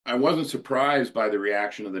I wasn't surprised by the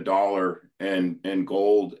reaction of the dollar and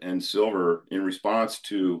gold and silver in response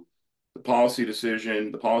to the policy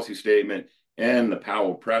decision, the policy statement, and the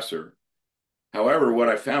Powell presser. However, what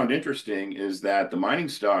I found interesting is that the mining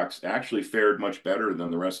stocks actually fared much better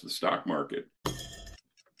than the rest of the stock market.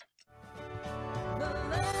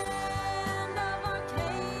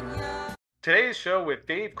 Today's show with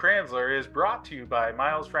Dave Kranzler is brought to you by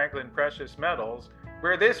Miles Franklin Precious Metals,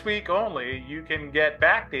 where this week only you can get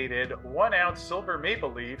backdated 1 ounce silver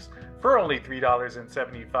maple leafs for only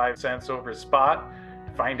 $3.75 over spot.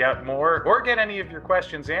 Find out more or get any of your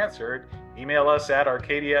questions answered. Email us at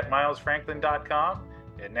arcadia@milesfranklin.com.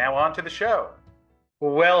 And now on to the show.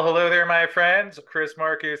 Well, hello there, my friends. Chris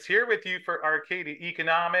Marcus here with you for Arcadia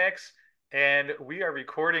Economics. And we are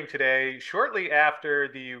recording today shortly after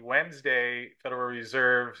the Wednesday Federal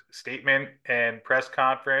Reserve statement and press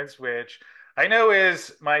conference, which I know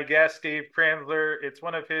is my guest, Dave Kranzler. It's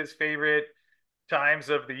one of his favorite times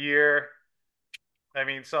of the year. I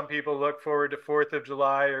mean, some people look forward to 4th of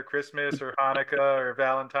July or Christmas or Hanukkah or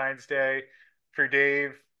Valentine's Day. For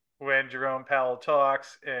Dave, when Jerome Powell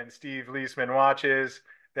talks and Steve Leisman watches,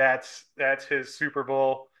 that's his Super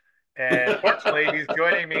Bowl. And fortunately, he's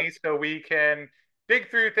joining me so we can dig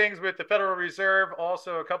through things with the Federal Reserve.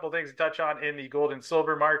 Also, a couple things to touch on in the gold and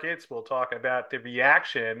silver markets. We'll talk about the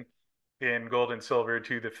reaction in gold and silver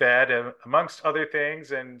to the Fed, amongst other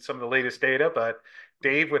things, and some of the latest data. But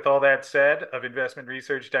Dave, with all that said, of Investment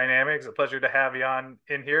Research Dynamics, a pleasure to have you on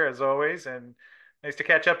in here as always, and nice to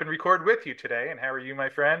catch up and record with you today. And how are you, my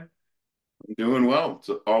friend? I'm doing well. It's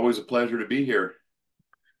always a pleasure to be here.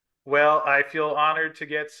 Well, I feel honored to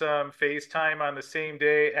get some FaceTime on the same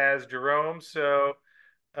day as Jerome. So,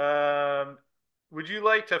 um, would you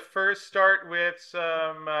like to first start with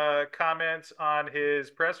some comments on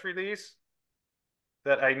his press release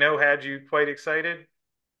that I know had you quite excited?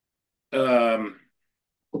 Um,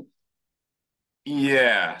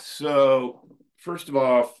 yeah. So, first of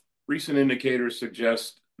all, recent indicators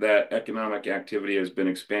suggest that economic activity has been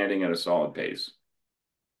expanding at a solid pace.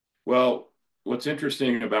 Well, what's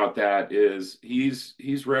interesting about that is he's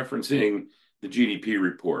referencing the GDP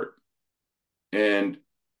report, and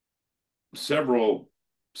several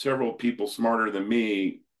several people smarter than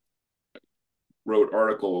me wrote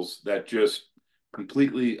articles that just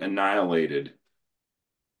completely annihilated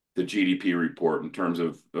the GDP report in terms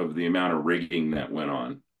of the amount of rigging that went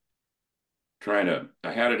on. I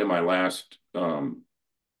had it in my last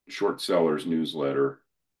short sellers newsletter,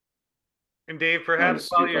 And Dave, trying to perhaps see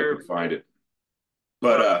while if I you're could find it.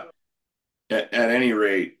 But well, at any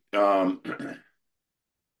rate,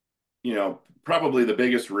 probably the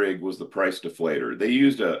biggest rig was the price deflator. They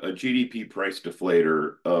used a GDP price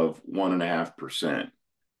deflator of 1.5%.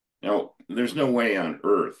 Now, there's no way on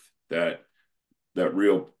earth that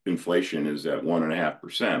real inflation is at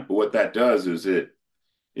 1.5%. But what that does is it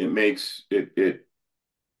makes it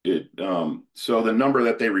so the number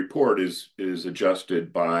that they report is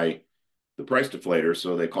adjusted by the price deflator,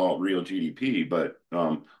 so they call it real GDP. But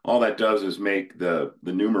all that does is make the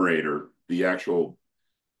numerator, the actual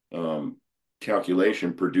um,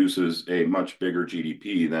 calculation, produces a much bigger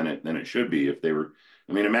GDP than it should be if they were.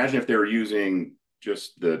 I mean, imagine if they were using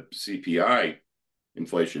just the CPI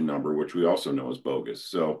inflation number, which we also know is bogus.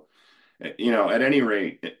 So, at any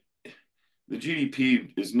rate, the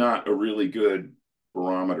GDP is not a really good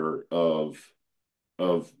barometer of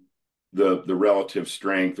the relative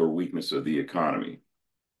strength or weakness of the economy.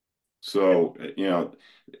 So,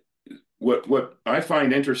 what I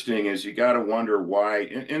find interesting is you got to wonder why,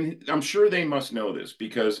 and I'm sure they must know this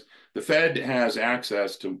because the Fed has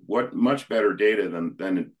access to what much better data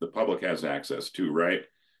than the public has access to, right?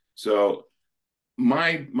 So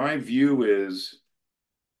my view is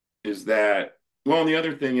that, well, and the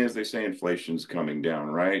other thing is they say inflation's coming down,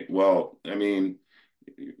 right? Well, I mean,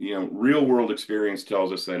 real world experience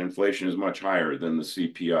tells us that inflation is much higher than the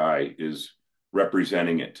CPI is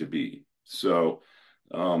representing it to be. So,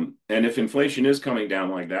 and if inflation is coming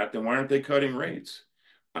down like that, then why aren't they cutting rates?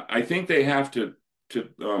 I think they have to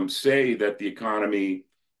say that the economy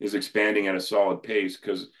is expanding at a solid pace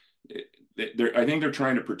because I think they're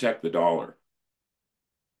trying to protect the dollar.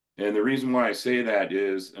 And the reason why I say that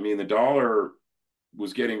is, I mean, the dollar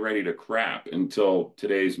was getting ready to crap until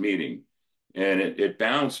today's meeting, and it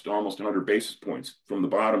bounced almost 100 basis points from the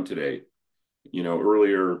bottom today,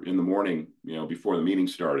 earlier in the morning, before the meeting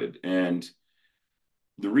started. And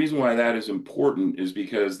the reason why that is important is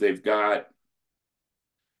because there's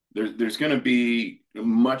going to be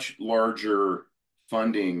much larger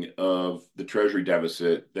funding of the Treasury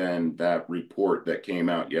deficit than that report that came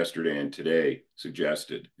out yesterday and today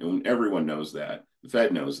suggested. And everyone knows that. The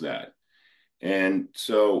Fed knows that. And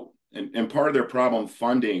so, and part of their problem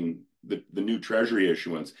funding the new Treasury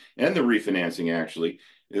issuance and the refinancing actually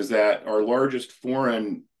is that our largest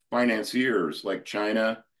foreign financiers like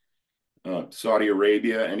China, Saudi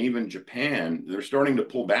Arabia, and even Japan, they're starting to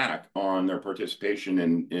pull back on their participation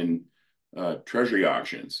in Treasury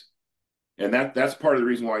auctions. And that's part of the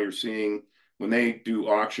reason why you're seeing when they do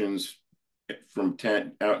auctions from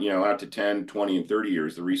 10 out, out to 10, 20, and 30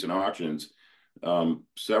 years, the recent auctions,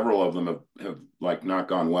 several of them have like not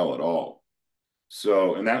gone well at all.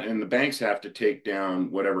 So, and the banks have to take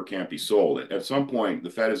down whatever can't be sold. At some point, the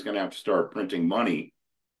Fed is going to have to start printing money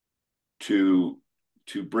to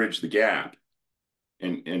bridge the gap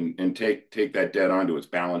and take that debt onto its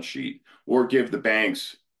balance sheet, or give the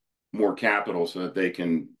banks more capital so that they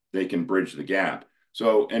can bridge the gap.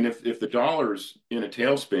 So, and if the dollar's in a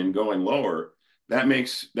tailspin going lower, that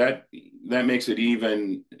makes it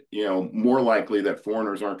even more likely that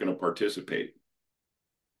foreigners aren't going to participate,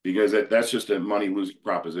 because that's just a money losing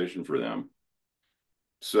proposition for them.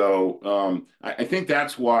 So I think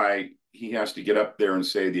that's why he has to get up there and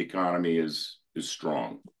say the economy is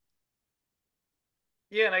strong.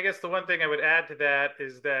 Yeah, and I guess the one thing I would add to that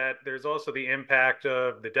is that there's also the impact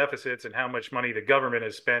of the deficits and how much money the government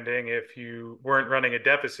is spending. If you weren't running a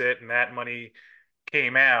deficit and that money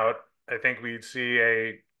came out, I think we'd see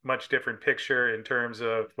a much different picture in terms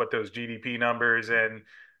of what those GDP numbers and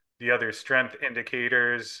the other strength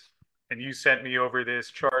indicators. And you sent me over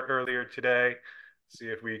this chart earlier today. See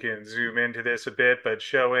if we can zoom into this a bit, but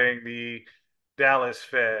showing the Dallas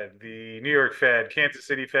Fed, the New York Fed, Kansas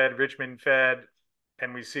City Fed, Richmond Fed,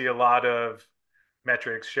 and we see a lot of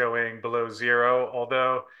metrics showing below zero.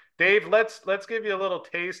 Although, Dave, let's give you a little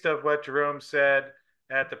taste of what Jerome said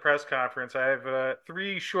at the press conference. I have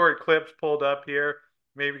three short clips pulled up here.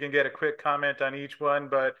 Maybe we can get a quick comment on each one.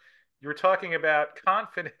 But you were talking about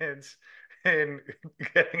confidence in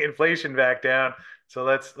getting inflation back down. So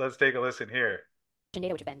let's take a listen here.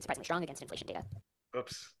 Data, which have been surprisingly strong against inflation data.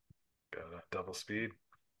 Oops, got a double speed.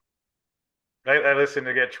 I listen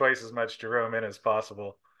to get twice as much Jerome in as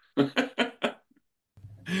possible. Okay,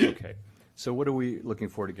 so what are we looking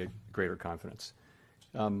for to get greater confidence?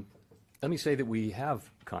 Let me say that we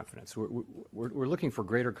have confidence. We're looking for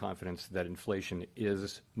greater confidence that inflation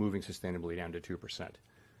is moving sustainably down to 2%.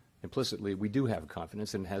 Implicitly, we do have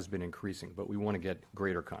confidence and has been increasing, but we want to get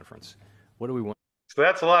greater confidence. What do we want? So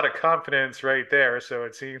that's a lot of confidence right there. So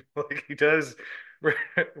it seems like he does.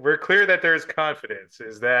 We're clear that there's confidence.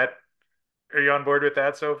 Are you on board with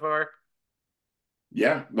that so far?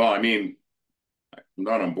 Yeah, well, I mean, I'm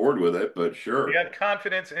not on board with it, but You sure. have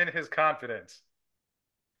confidence in his confidence.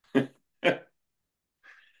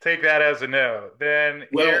 Take that as a no. Then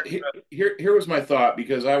Well, here was my thought,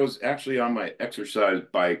 because I was actually on my exercise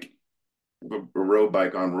bike, a road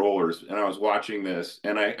bike on rollers, and I was watching this,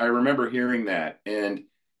 and I remember hearing that, and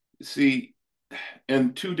see,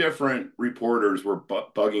 and two different reporters were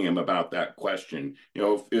bugging him about that question.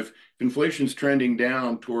 If inflation's trending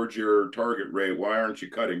down towards your target rate, why aren't you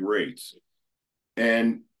cutting rates?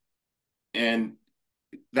 And and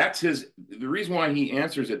that's the reason why he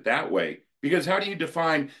answers it that way. Because how are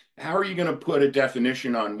you going to put a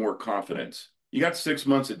definition on more confidence? You got 6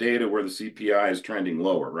 months of data where the CPI is trending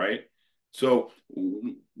lower, right? So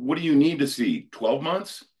what do you need to see? 12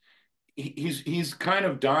 months? He's kind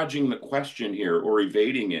of dodging the question here, or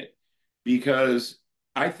evading it, because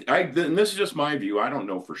and this is just my view. I don't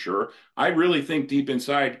know for sure. I really think deep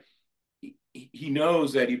inside he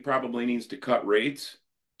knows that he probably needs to cut rates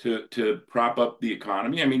to prop up the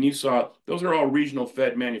economy. I mean, you saw those are all regional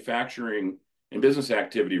Fed manufacturing and business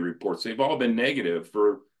activity reports. They've all been negative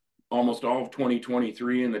for almost all of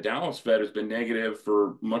 2023, and the Dallas Fed has been negative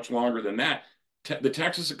for much longer than that. The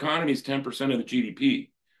Texas economy is 10% of the GDP.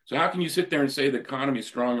 So how can you sit there and say the economy is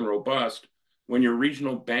strong and robust when your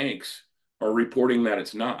regional banks are reporting that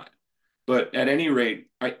it's not? But at any rate,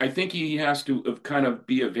 I think he has to kind of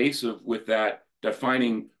be evasive with that,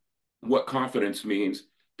 defining what confidence means,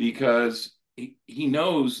 because he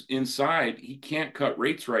knows inside he can't cut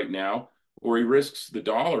rates right now, or he risks the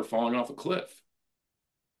dollar falling off a cliff.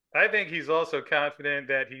 I think he's also confident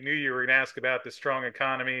that he knew you were going to ask about the strong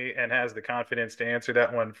economy and has the confidence to answer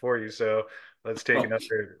that one for you. So let's take Oh,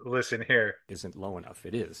 another listen here. Isn't low enough.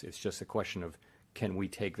 It is. It's just a question of, can we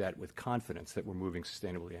take that with confidence that we're moving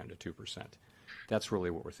sustainably down to 2%? That's really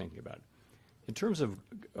what we're thinking about. In terms of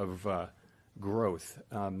growth,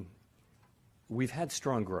 we've had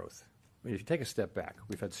strong growth. I mean, if you take a step back,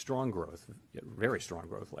 we've had strong growth, very strong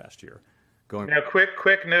growth last year. going. Now,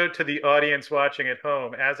 quick note to the audience watching at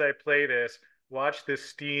home. As I play this, watch the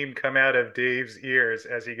steam come out of Dave's ears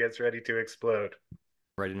as he gets ready to explode.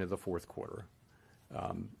 Right into the fourth quarter.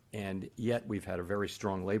 And yet we've had a very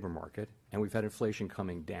strong labor market, and we've had inflation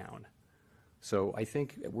coming down. So I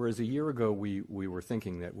think, whereas a year ago we were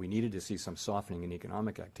thinking that we needed to see some softening in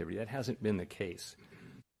economic activity, that hasn't been the case.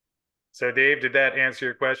 So, Dave, did that answer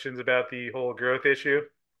your questions about the whole growth issue?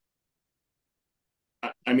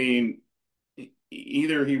 I mean,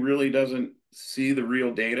 either he really doesn't see the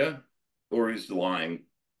real data or he's lying.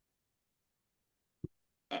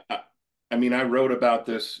 I, I mean, I wrote about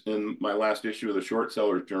this in my last issue of the Short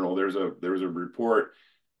Sellers Journal. There was a report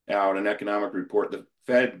out, an economic report, the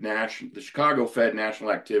Chicago Fed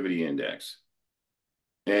National Activity Index,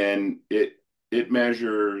 and it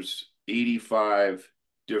measures 85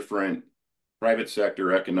 different private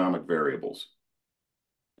sector economic variables.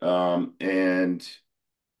 And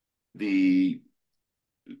the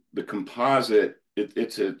the composite,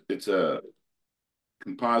 it's a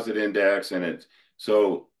composite index, and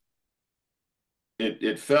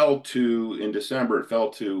it fell to, in December, it fell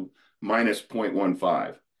to minus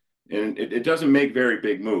 0.15. And it doesn't make very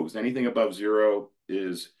big moves. Anything above zero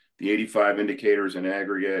is the 85 indicators in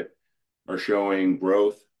aggregate are showing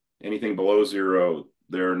growth. Anything below zero,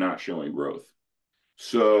 they're not showing growth.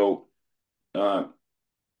 So uh,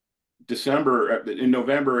 in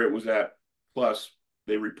November, it was at plus,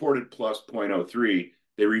 they reported plus 0.03.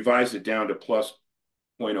 They revised it down to plus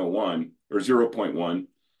 0.01 or 0.1.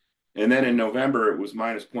 And then in November, it was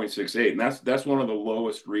minus 0.68. And that's one of the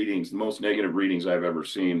lowest readings, the most negative readings I've ever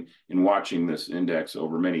seen in watching this index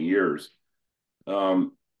over many years. The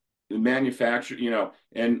manufacture,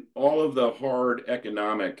 and all of the hard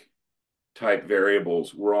economic type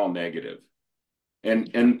variables were all negative.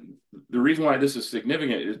 And the reason why this is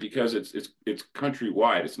significant is because it's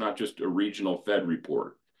countrywide. It's not just a regional Fed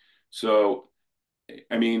report. So,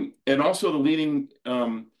 I mean, and also the leading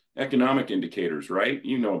economic indicators, right?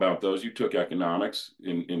 You know about those. You took economics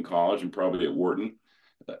in college and probably at Wharton.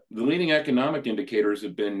 The leading economic indicators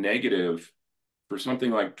have been negative for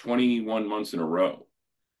something like 21 months in a row.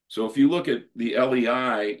 So if you look at the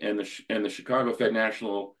LEI and the Chicago Fed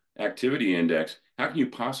National Activity Index, how can you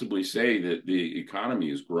possibly say that the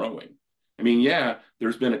economy is growing? I mean, yeah,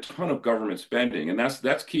 there's been a ton of government spending, and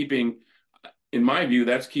that's keeping, in my view,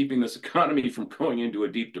 that's keeping this economy from going into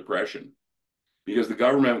a deep depression, because the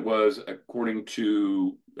government was, according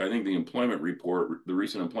to, I think, the employment report, the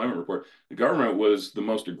recent employment report, the government was the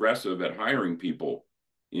most aggressive at hiring people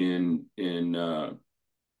in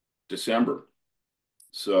December.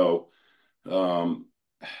 So um,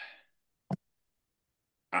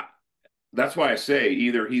 I, that's why I say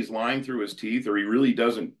either he's lying through his teeth or he really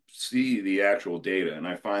doesn't see the actual data, and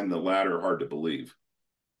I find the latter hard to believe.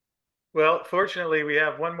 Well, fortunately, we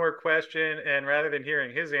have one more question, and rather than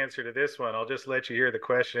hearing his answer to this one, I'll just let you hear the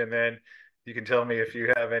question, and then you can tell me if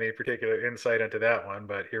you have any particular insight into that one.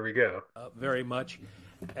 But here we go. Very much.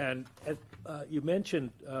 And you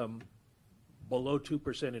mentioned below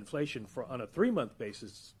 2% inflation on a 3-month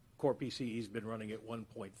basis. Core PCE has been running at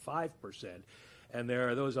 1.5%. And there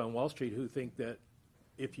are those on Wall Street who think that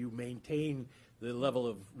if you maintain the level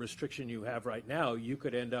of restriction you have right now, you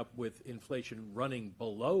could end up with inflation running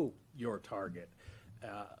below your target.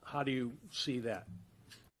 How do you see that?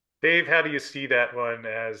 Dave, how do you see that one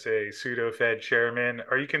as a pseudo Fed chairman?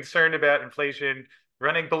 Are you concerned about inflation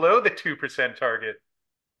running below the 2% target?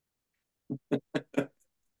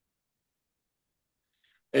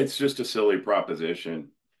 It's just a silly proposition.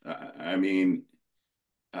 I mean,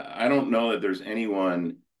 I don't know that there's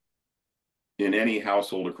anyone in any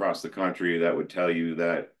household across the country that would tell you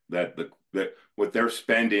that what they're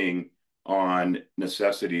spending on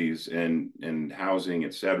necessities and housing,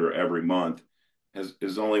 et cetera, every month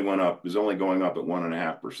is only going up at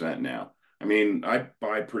 1.5% now. I mean, I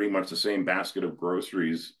buy pretty much the same basket of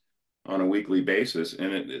groceries on a weekly basis,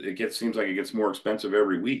 and seems like it gets more expensive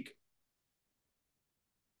every week.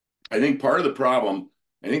 I think part of the problem,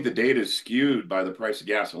 I think the data is skewed by the price of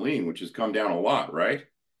gasoline, which has come down a lot, right?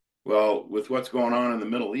 Well, with what's going on in the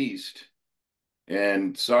Middle East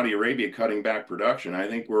and Saudi Arabia cutting back production, I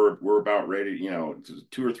think we're about ready.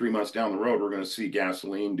 2 or 3 months down the road, we're going to see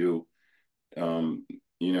gasoline do do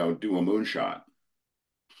a moonshot.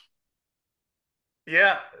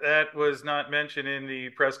 Yeah, that was not mentioned in the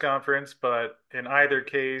press conference, but in either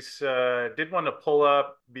case, did want to pull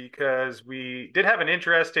up because we did have an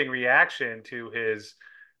interesting reaction to his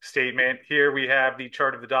statement. Here we have the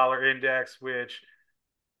chart of the dollar index, which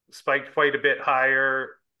spiked quite a bit higher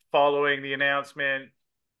following the announcement.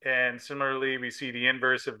 And similarly, we see the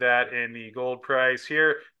inverse of that in the gold price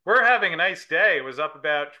here. We're having a nice day. It was up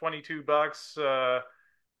about 22 bucks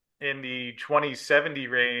in the 2070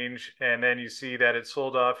 range. And then you see that it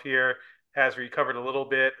sold off here, has recovered a little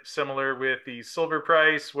bit, similar with the silver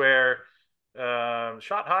price, where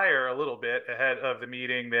shot higher a little bit ahead of the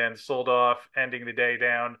meeting, then sold off, ending the day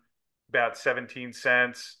down about 17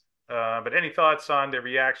 cents. But any thoughts on the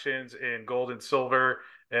reactions in gold and silver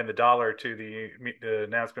and the dollar to the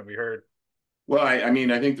announcement we heard? Well, I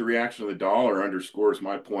mean, I think the reaction of the dollar underscores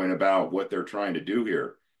my point about what they're trying to do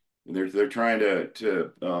here. They're trying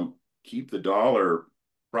to keep the dollar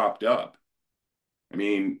propped up. I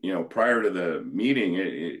mean, prior to the meeting,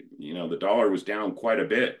 the dollar was down quite a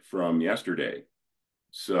bit from yesterday.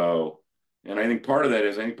 So, and I think part of that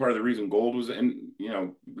is, I think part of the reason gold was, and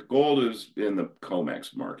gold is in the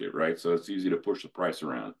COMEX market, right? So it's easy to push the price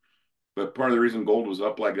around. But part of the reason gold was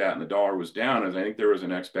up like that and the dollar was down is I think there was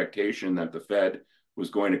an expectation that the Fed was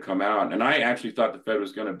going to come out. And I actually thought the Fed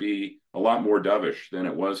was going to be a lot more dovish than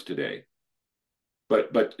it was today.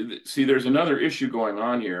 But see, there's another issue going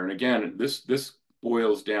on here. And again, this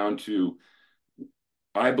boils down to,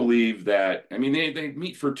 I believe that, I mean, they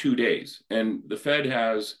meet for 2 days, and the Fed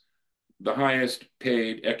has the highest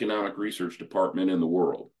paid economic research department in the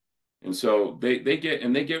world. And so they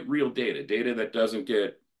get real data that doesn't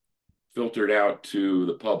get filtered out to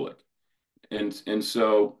the public. And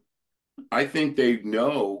so I think they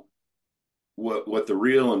know what the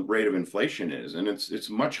real and rate of inflation is, and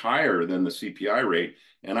it's much higher than the CPI rate.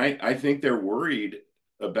 And I think they're worried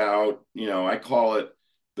about, I call it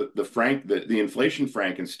the inflation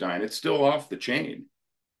Frankenstein. It's still off the chain.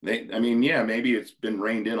 I mean, yeah, maybe it's been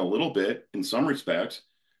reined in a little bit in some respects,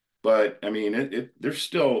 but I mean, there's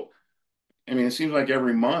still, I mean, it seems like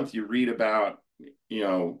every month you read about,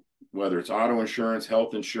 whether it's auto insurance,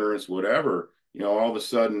 health insurance, whatever, all of a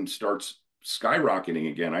sudden starts skyrocketing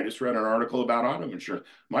again. I just read an article about auto insurance.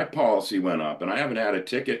 My policy went up, and I haven't had a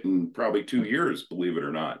ticket in probably 2 years, believe it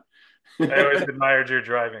or not. I always admired your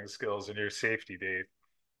driving skills and your safety, Dave.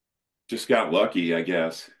 Just got lucky, I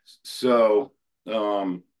guess. So,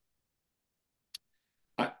 um,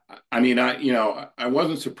 I, I mean, I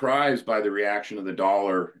wasn't surprised by the reaction of the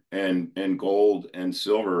dollar and gold and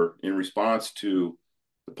silver in response to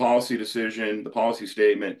the policy decision, the policy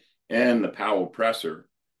statement, and the Powell presser.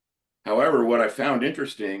 However, what I found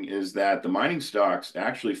interesting is that the mining stocks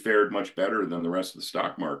actually fared much better than the rest of the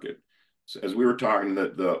stock market. So as we were talking,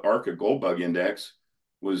 the ARCA Gold Bug Index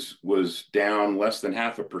was down less than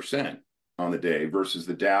 0.5% on the day versus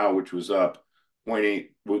the Dow, which was up zero point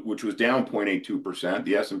 0.8, which was down 0.82%.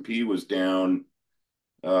 The S&P was down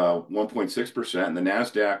 1.6%, and the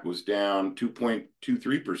Nasdaq was down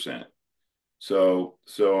 2.23%. So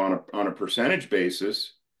on a percentage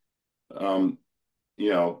basis, the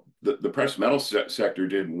precious metal sector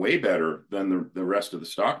did way better than the rest of the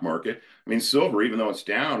stock market. I mean, silver, even though it's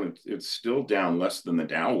down, it's still down less than the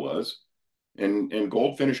Dow was, and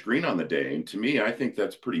gold finished green on the day. And to me, I think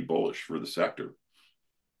that's pretty bullish for the sector.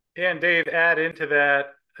 And Dave, add into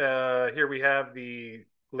that, here we have the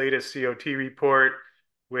latest COT report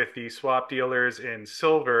with the swap dealers in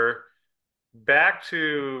silver back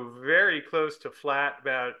to very close to flat,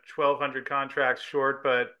 about 1,200 contracts short,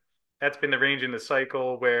 but that's been the range in the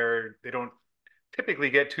cycle where they don't typically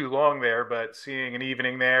get too long there, but seeing an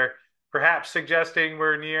evening there, perhaps suggesting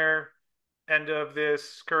we're near end of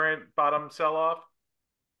this current bottom sell-off.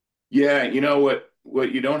 Yeah,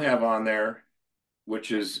 what you don't have on there,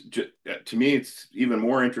 which is to me, it's even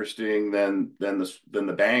more interesting than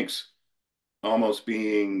the banks almost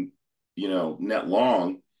being, net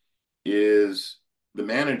long, is the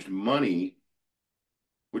managed money,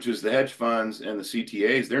 which is the hedge funds and the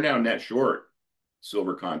CTAs. They're now net short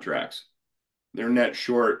silver contracts. They're net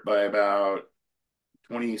short by about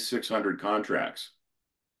 2,600 contracts.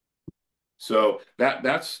 So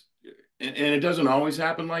that's and it doesn't always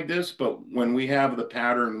happen like this, but when we have the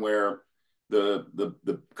pattern where the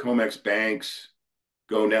COMEX banks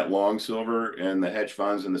go net long silver and the hedge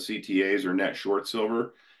funds and the CTAs are net short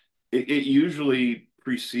silver, it usually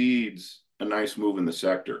precedes a nice move in the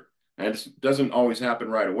sector. And it doesn't always happen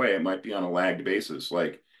right away. It might be on a lagged basis.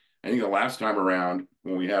 Like I think the last time around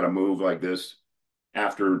when we had a move like this,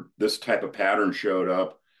 after this type of pattern showed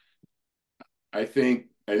up, I think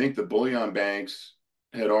the bullion banks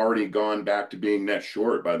had already gone back to being net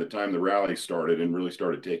short by the time the rally started and really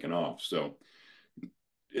started taking off. So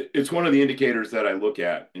it's one of the indicators that I look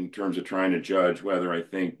at in terms of trying to judge whether I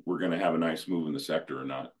think we're going to have a nice move in the sector or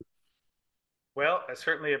not. Well, I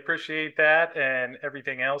certainly appreciate that and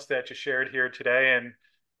everything else that you shared here today. And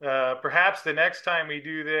Perhaps the next time we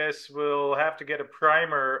do this, we'll have to get a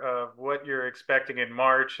primer of what you're expecting in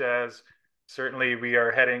March, as certainly we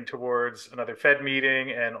are heading towards another Fed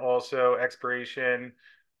meeting and also expiration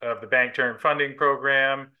of the Bank Term Funding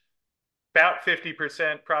Program. About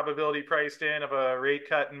 50% probability priced in of a rate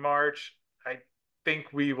cut in March. I think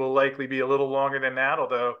we will likely be a little longer than that,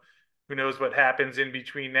 although who knows what happens in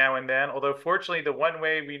between now and then. Although fortunately, the one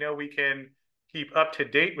way we know we can keep up to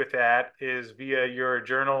date with that is via your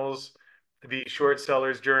journals, the Short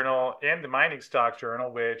Sellers Journal and the Mining Stock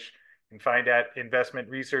Journal, which you can find at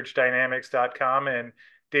investmentresearchdynamics.com. And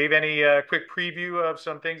Dave, any quick preview of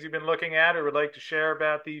some things you've been looking at or would like to share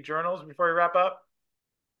about the journals before we wrap up?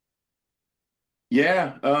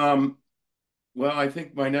 Yeah. Well, I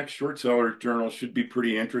think my next short seller journal should be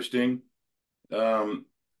pretty interesting.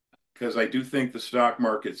 Because I do think the stock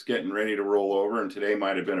market's getting ready to roll over, and today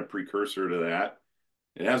might have been a precursor to that.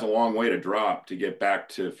 It has a long way to drop to get back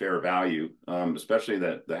to fair value, especially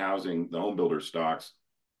the housing, the home builder stocks.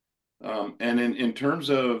 And in terms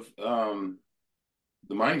of the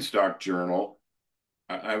mining stock journal,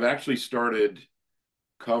 I've actually started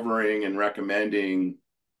covering and recommending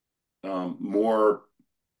more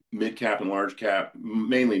mid cap and large cap,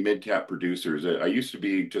 mainly mid cap producers. I used to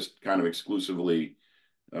be just kind of exclusively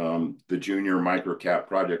the junior micro cap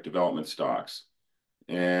project development stocks.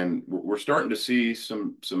 And we're starting to see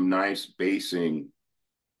some nice basing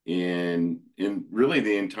in really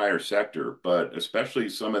the entire sector, but especially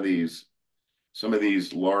some of these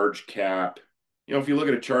large cap. If you look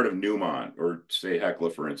at a chart of Newmont or say Hecla,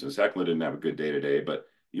 for instance, Hecla didn't have a good day today, but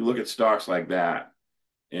you look at stocks like that,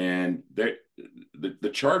 and the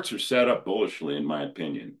charts are set up bullishly, in my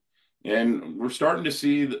opinion. And we're starting to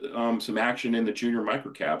see some action in the junior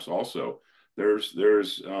microcaps also. There's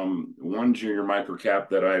one junior microcap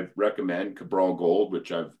that I recommend, Cabral Gold,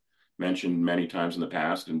 which I've mentioned many times in the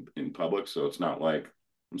past in public, so it's not like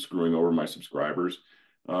I'm screwing over my subscribers.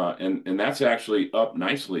 And that's actually up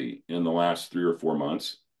nicely in the last 3 or 4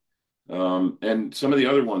 months. And some of the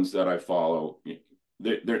other ones that I follow,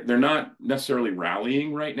 they're not necessarily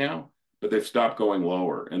rallying right now, but they've stopped going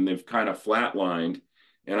lower and they've kind of flatlined.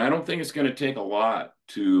 And I don't think it's going to take a lot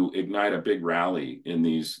to ignite a big rally in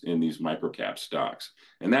these microcap stocks.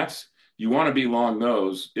 And you want to be long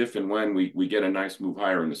those if and when we get a nice move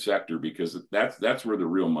higher in the sector, because that's where the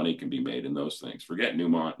real money can be made in those things. Forget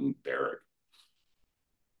Newmont and Barrick.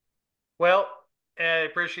 Well, I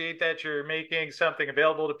appreciate that you're making something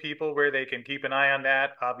available to people where they can keep an eye on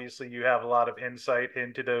that. Obviously, you have a lot of insight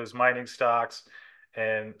into those mining stocks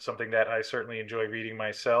and something that I certainly enjoy reading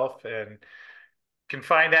myself. And can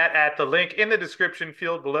find that at the link in the description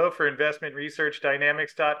field below for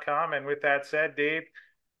investmentresearchdynamics.com. And with that said, Dave,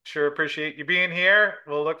 sure appreciate you being here.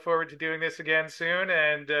 We'll look forward to doing this again soon.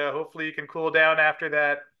 And hopefully you can cool down after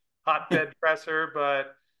that hotbed presser.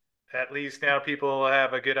 But at least now people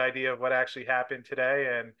have a good idea of what actually happened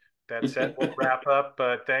today. And that said, we'll wrap up.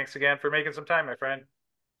 But thanks again for making some time, my friend.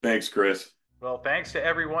 Thanks, Chris. Well, thanks to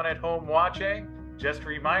everyone at home watching. Just a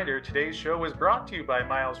reminder, today's show was brought to you by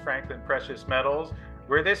Miles Franklin Precious Metals,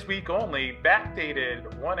 where this week only backdated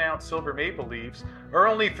 1-ounce silver maple leafs are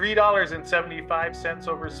only $3.75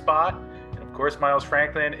 over spot. And of course, Miles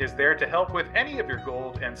Franklin is there to help with any of your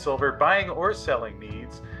gold and silver buying or selling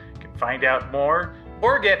needs. You can find out more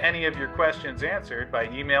or get any of your questions answered by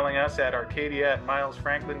emailing us at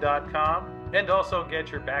arcadia@milesfranklin.com, and also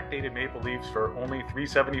get your backdated maple leafs for only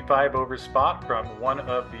 $3.75 over spot from one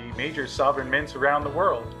of the major sovereign mints around the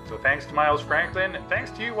world. So thanks to Miles Franklin, and thanks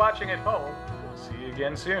to you watching at home. We'll see you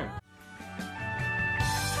again soon.